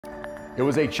It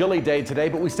was a chilly day today,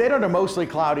 but we stayed under mostly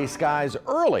cloudy skies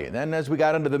early. Then as we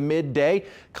got into the midday,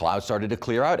 clouds started to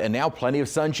clear out and now plenty of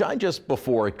sunshine just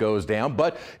before it goes down.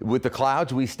 But with the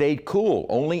clouds, we stayed cool,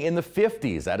 only in the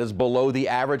 50s. That is below the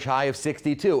average high of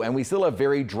 62. And we still have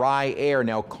very dry air.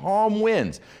 Now calm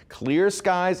winds, clear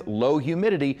skies, low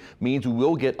humidity means we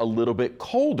will get a little bit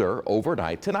colder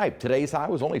overnight tonight. Today's high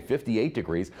was only 58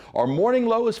 degrees. Our morning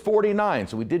low is 49.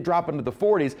 So we did drop into the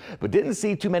 40s, but didn't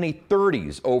see too many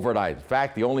 30s overnight. In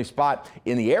fact, the only spot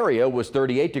in the area was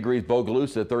 38 degrees,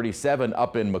 Bogalusa, 37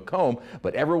 up in Macomb,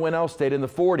 but everyone else stayed in the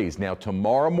 40s. Now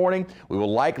tomorrow morning, we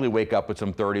will likely wake up with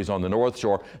some 30s on the North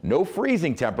Shore. No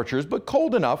freezing temperatures, but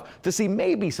cold enough to see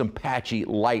maybe some patchy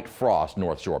light frost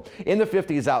North Shore. In the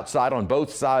 50s outside on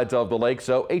both sides of the lake,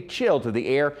 so a chill to the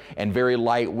air and very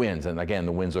light winds. And again,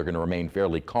 the winds are going to remain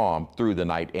fairly calm through the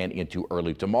night and into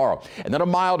early tomorrow. And then a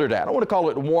milder day. I don't want to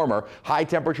call it warmer. High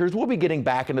temperatures will be getting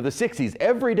back into the 60s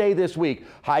every day this week.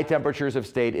 High temperatures have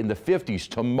stayed in the 50s.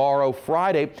 Tomorrow,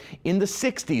 Friday, in the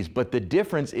 60s. But the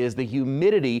difference is the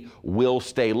humidity will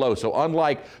stay low. So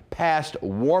unlike past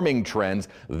warming trends,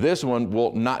 this one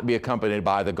will not be accompanied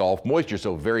by the Gulf moisture.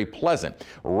 So very pleasant.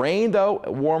 Rain, though,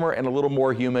 warmer and a little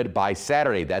more humid by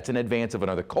Saturday. That's in advance of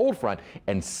another cold front.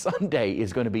 And Sunday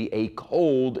is going to be a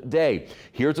cold day.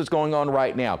 Here's what's going on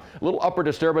right now. A little upper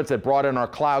disturbance that brought in our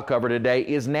cloud cover today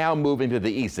is now moving to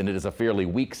the east, and it is a fairly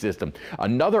weak system.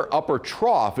 Another upper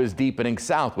trough is deepening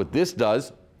south. What this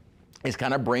does is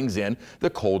kind of brings in the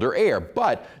colder air,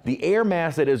 but the air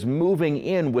mass that is moving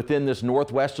in within this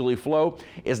northwesterly flow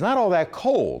is not all that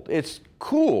cold. It's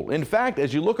cool. In fact,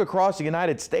 as you look across the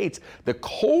United States, the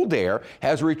cold air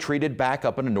has retreated back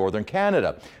up into northern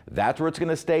Canada. That's where it's going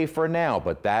to stay for now,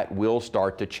 but that will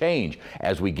start to change.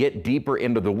 As we get deeper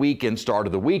into the weekend, start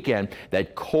of the weekend,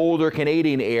 that colder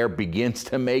Canadian air begins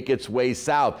to make its way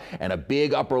south, and a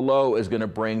big upper low is going to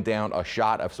bring down a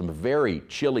shot of some very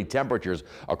chilly temperatures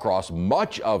across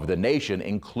much of the nation,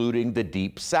 including the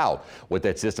deep south. What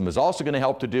that system is also going to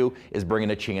help to do is bring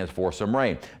in a chance for some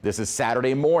rain. This is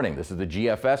Saturday morning. This is the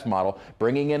GFS model,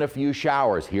 bringing in a few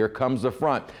showers. Here comes the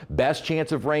front. Best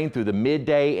chance of rain through the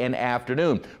midday and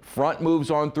afternoon. Front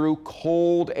moves on through,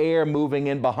 cold air moving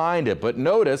in behind it. But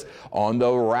notice on the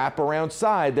wraparound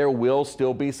side, there will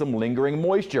still be some lingering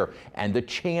moisture and the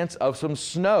chance of some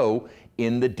snow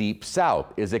in the deep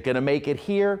south. Is it going to make it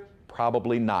here?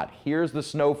 Probably not. Here's the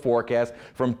snow forecast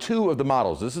from two of the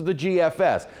models. This is the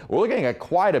GFS. We're looking at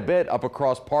quite a bit up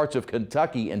across parts of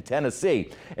Kentucky and Tennessee.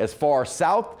 As far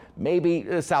south,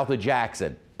 maybe south of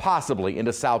Jackson, possibly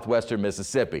into southwestern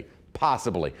Mississippi.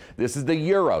 Possibly. This is the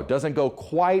Euro. Doesn't go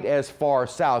quite as far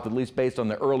south, at least based on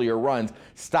the earlier runs.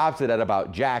 Stops it at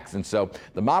about Jackson. So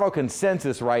the model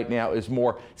consensus right now is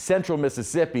more central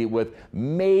Mississippi with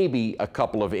maybe a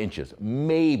couple of inches.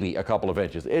 Maybe a couple of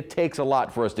inches. It takes a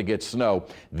lot for us to get snow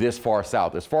this far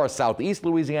south. As far as southeast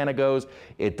Louisiana goes,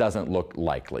 it doesn't look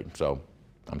likely. So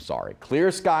I'm sorry.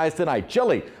 Clear skies tonight.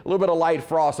 Chilly. A little bit of light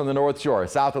frost on the North Shore.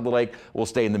 South of the lake will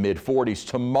stay in the mid-40s.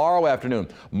 Tomorrow afternoon,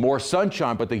 more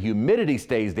sunshine, but the humidity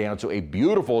stays down, so a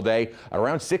beautiful day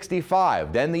around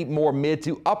 65. Then the more mid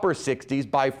to upper 60s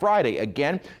by Friday.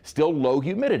 Again, still low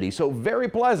humidity, so very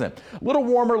pleasant. A little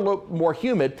warmer, more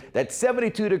humid. That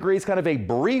 72 degrees, kind of a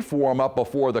brief warm-up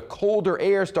before the colder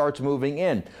air starts moving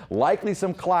in. Likely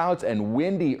some clouds and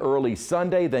windy early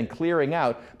Sunday, then clearing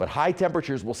out, but high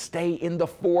temperatures will stay in the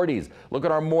 40s. Look at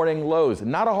our morning lows.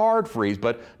 Not a hard freeze,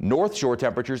 but North Shore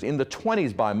temperatures in the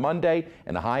 20s by Monday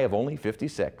and a high of only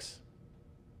 56.